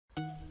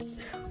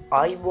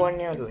ආයිබෝන්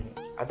යාළුවනි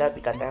අද අපි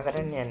කතා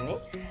කරන්න යන්නේ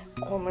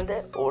කොහොමද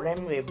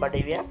ඕනෑම වෙබ්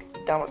අඩවියක්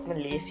ඉතාමත්ම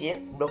ලේසියෙන්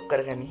බ්ලොක්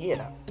කරගන්න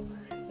කියලා.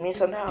 මේ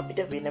සඳහා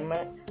අපිට වෙනම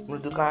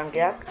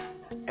මෘදුකාංගයක්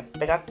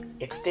ඇප් එකක්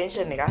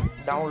එක්ස්ටේන්ෂන් එකක්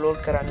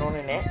ඩවුන්ලෝඩ් කරන්න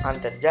ඕනේ නෑ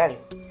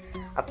අන්තර්ජාලයෙන්.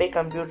 අපේ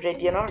කම්පියුටරේ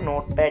තියෙනවා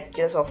Notepad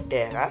කියලා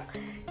software එකක්.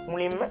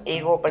 මුලින්ම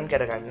ඒක ඕපන්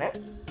කරගන්න.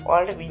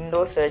 ඔයාලට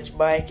Windows search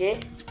bar එකේ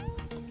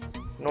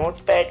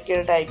Notepad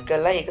කියලා type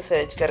කරලා ඒක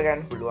search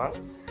කරගන්න පුළුවන්.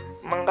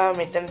 මම ගාව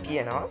මෙතන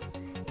තියෙනවා.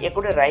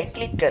 ඒකට right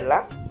click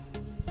කරලා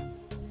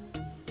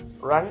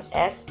run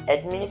as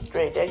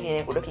administrator කියන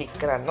එකට click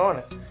කරන්න ඕන.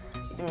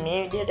 ඉතින් මේ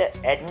විදිහට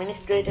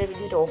administrator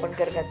විදිහට open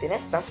කරගත්තේ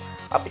නැත්නම්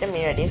අපිට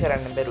මේ වැඩේ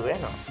කරන්න බැරුව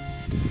යනවා.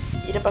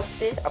 ඊට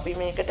පස්සේ අපි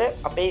මේකට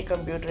අපේ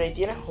කම්පියුටරේ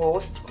තියෙන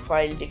host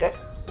file ටික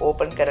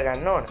open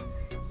කරගන්න ඕන.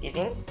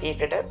 ඉතින්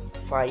ඒකට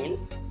file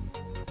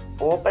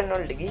open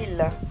වලට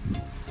ගිහිල්ලා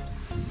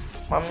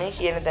මම මේ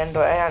කියන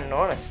තැනට ඔයා යන්න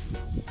ඕන.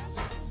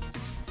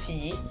 C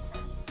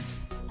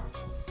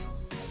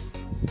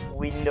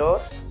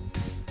Windows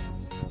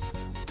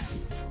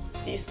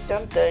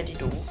System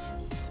 32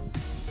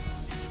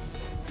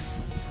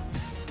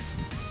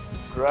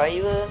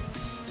 Drivers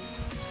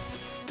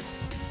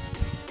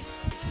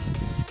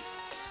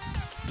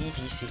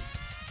etc.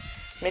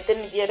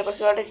 මෙතන ගියට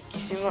පස්සේ ඔයාලට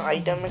කිසිම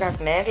item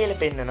එකක් නැහැ කියලා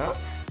පෙන්නනවා.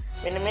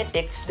 මෙන්න මේ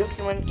text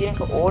document කියන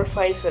එක all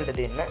files වලට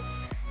දෙන්න.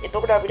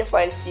 එතකොට අපිට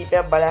files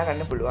කීපයක් බලා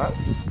ගන්න පුළුවන්.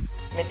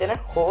 මෙතන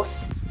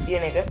hosts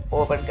කියන එක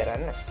open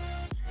කරන්න.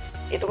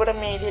 එතකොට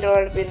මේ විදිහට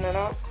ඔයාලට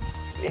පෙන්නනවා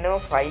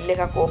වෙනම ෆයිල්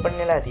එකක් ඕපන්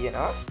වෙලා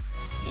තියෙනවා.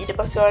 ඊට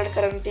පස්සේ ඔයාලට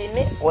කරන්න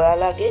තියෙන්නේ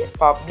ඔයාලගේ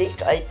public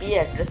IP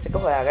address එක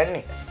හොයාගන්න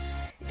එක.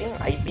 ඉතින්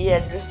IP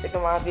address එක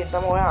මාර්ගයෙන්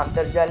තමයි ඔයා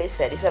අන්තර්ජාලයේ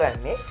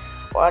සැරිසරන්නේ.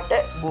 ඔයාට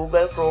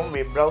Google Chrome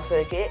web browser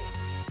එකේ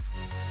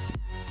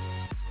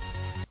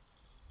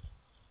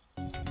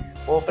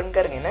ඕපන්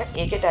කරගෙන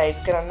ඒකේ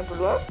type කරන්න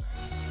පුළුවන්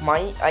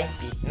my IP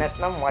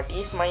නැත්නම් what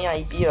is my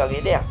IP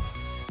වගේ දෙයක්.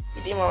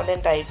 ඉතින් මම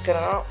දැන් type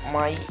කරනවා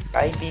my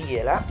IP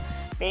කියලා.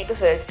 මේක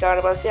සර්ච්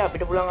කරාට පස්සේ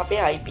අපිට පුළුවන්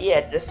අපේ IP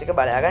address එක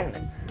බලා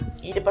ගන්න.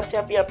 ඊට පස්සේ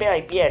අපි අපේ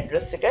IP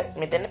address එක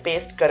මෙතන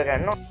paste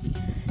කරගන්නවා.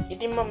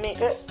 ඉතින් මම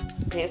මේක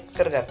paste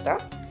කරගත්තා.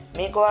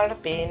 මේක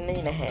ඔයාලට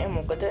පේන්නේ නැහැ.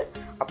 මොකද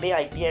අපේ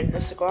IP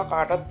address එක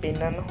කාටවත්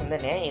පෙන්වන්න හොඳ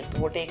නැහැ.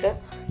 ඒකෝට ඒක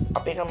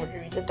අපේ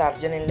කම්පියුටර් විතර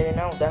තර්ජන එල්ල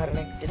වෙනවා.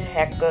 උදාහරණයක් විදිහට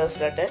hackers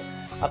ලට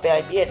අපේ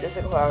IP address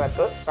එක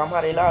හොයාගත්තොත්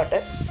සමහර වෙලාවට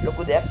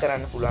ලොකු දෙයක්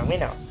කරන්න පුළුවන්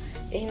වෙනවා.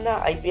 ඒ හින්දා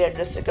IP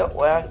address එක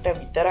ඔයාලට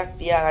විතරක්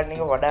තියාගන්න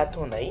එක වඩාත්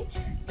හොඳයි.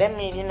 දැන්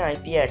මේ තියෙන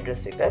IP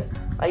address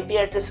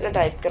එක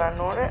type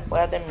කරන්න ඕන.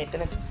 ඔයා දැන්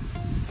මෙතන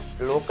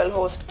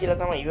localhost කියලා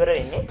තමයි ඉවර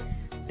වෙන්නේ.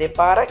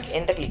 දෙපාරක්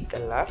enter click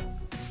කරලා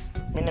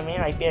මෙන්න මේ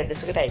IP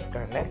address එක type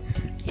කරන්න.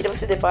 ඊට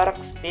පස්සේ දෙපාරක්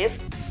space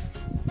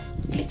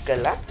click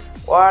කරලා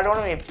ඔයාලට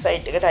ඕන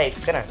website එක type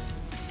කරන්න.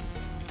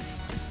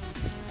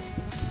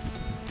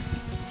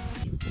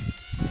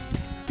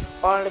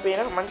 ඔයාලට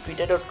පේනවා මම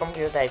twitter.com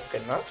කියලා type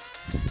කරනවා.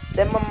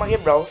 දැන් මම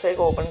මගේ browser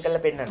එක open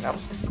කරලා පෙන්නන්නම්.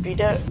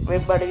 Twitter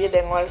web අඩවිය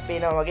දැන් ඔයාලට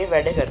පේනවා වගේ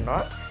වැඩ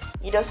කරනවා.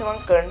 ඊට පස්සේ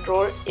මම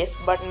control S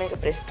button එක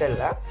press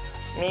කරලා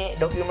මේ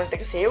document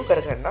එක save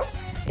කරගන්නවා.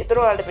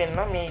 ඒතර ඔයාලට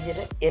පේනවා මේ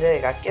විදිහට error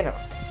එකක්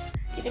එනවා.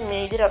 ඉතින්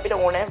මේ විදිහට අපිට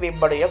ඕනෑ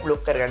web අඩවිය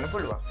block කරගන්න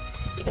පුළුවන්.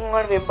 ඉතින්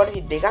ඔයාලට web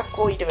අඩවි දෙකක්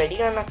හෝ ඊට වැඩි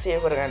ගණනක්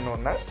save කරගන්න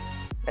ඕන නම්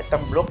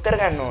නැත්නම් block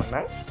කරගන්න ඕන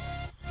නම්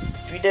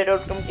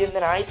twitter.com කියන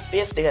දේ ආයි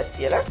space දෙකක්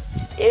තියලා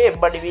ඒ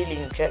web අඩවිය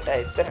link එක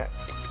type කරන්න.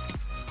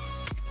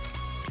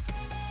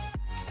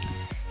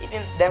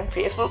 ඉතින් දැන්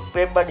Facebook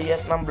web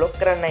අඩවියත් මම block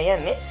කරන්න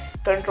යන්නේ.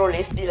 control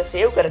S දීලා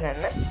save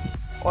කරගන්න.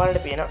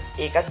 ඔයාලට පේනවා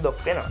ඒකත් block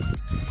වෙනවා.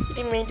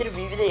 ඉතින් මේ විදිහට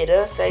විවිධ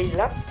errors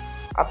ඇවිල්ලා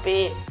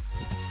අපේ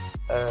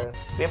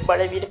web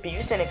අඩවියට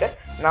පිවිසෙන එක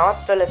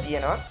නවත්වලා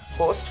තියෙනවා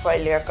host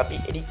file එකක් අපි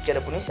edit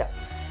කරපු නිසා.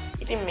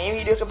 ඉතින් මේ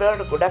වීඩියෝ එක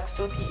බලනකොට ගොඩක්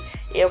ස්තුතියි.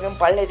 ඒ වගේම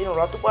පල්ලේ තියෙන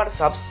රතු පාට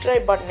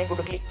subscribe button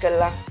එකට click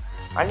කරලා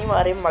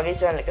අනිවාර්යෙන් මගේ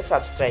channel එක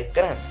subscribe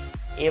කරන්න.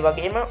 ඒ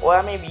වගේම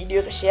ඔයා මේ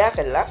වීඩියෝ එක share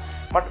කරලා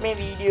මට මේ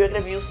වීඩියෝ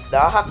එකට views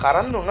 1000ක්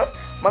අරන් දුන්නොත්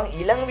මම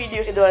ඊළඟ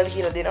වීඩියෝ එකේ ඔයාලට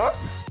කියලා දෙනවා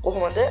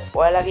කොහොමද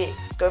ඔයාලගේ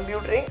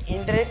කම්පියුටරෙන්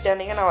ඉන්ටර්නෙට්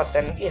යන එක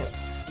නවත්තන්න කියලා.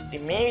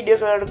 ඉතින් මේ වීඩියෝ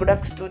එක වලට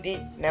ගොඩක් ස්තුතියි.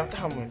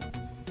 නැවත හමු වෙනවා.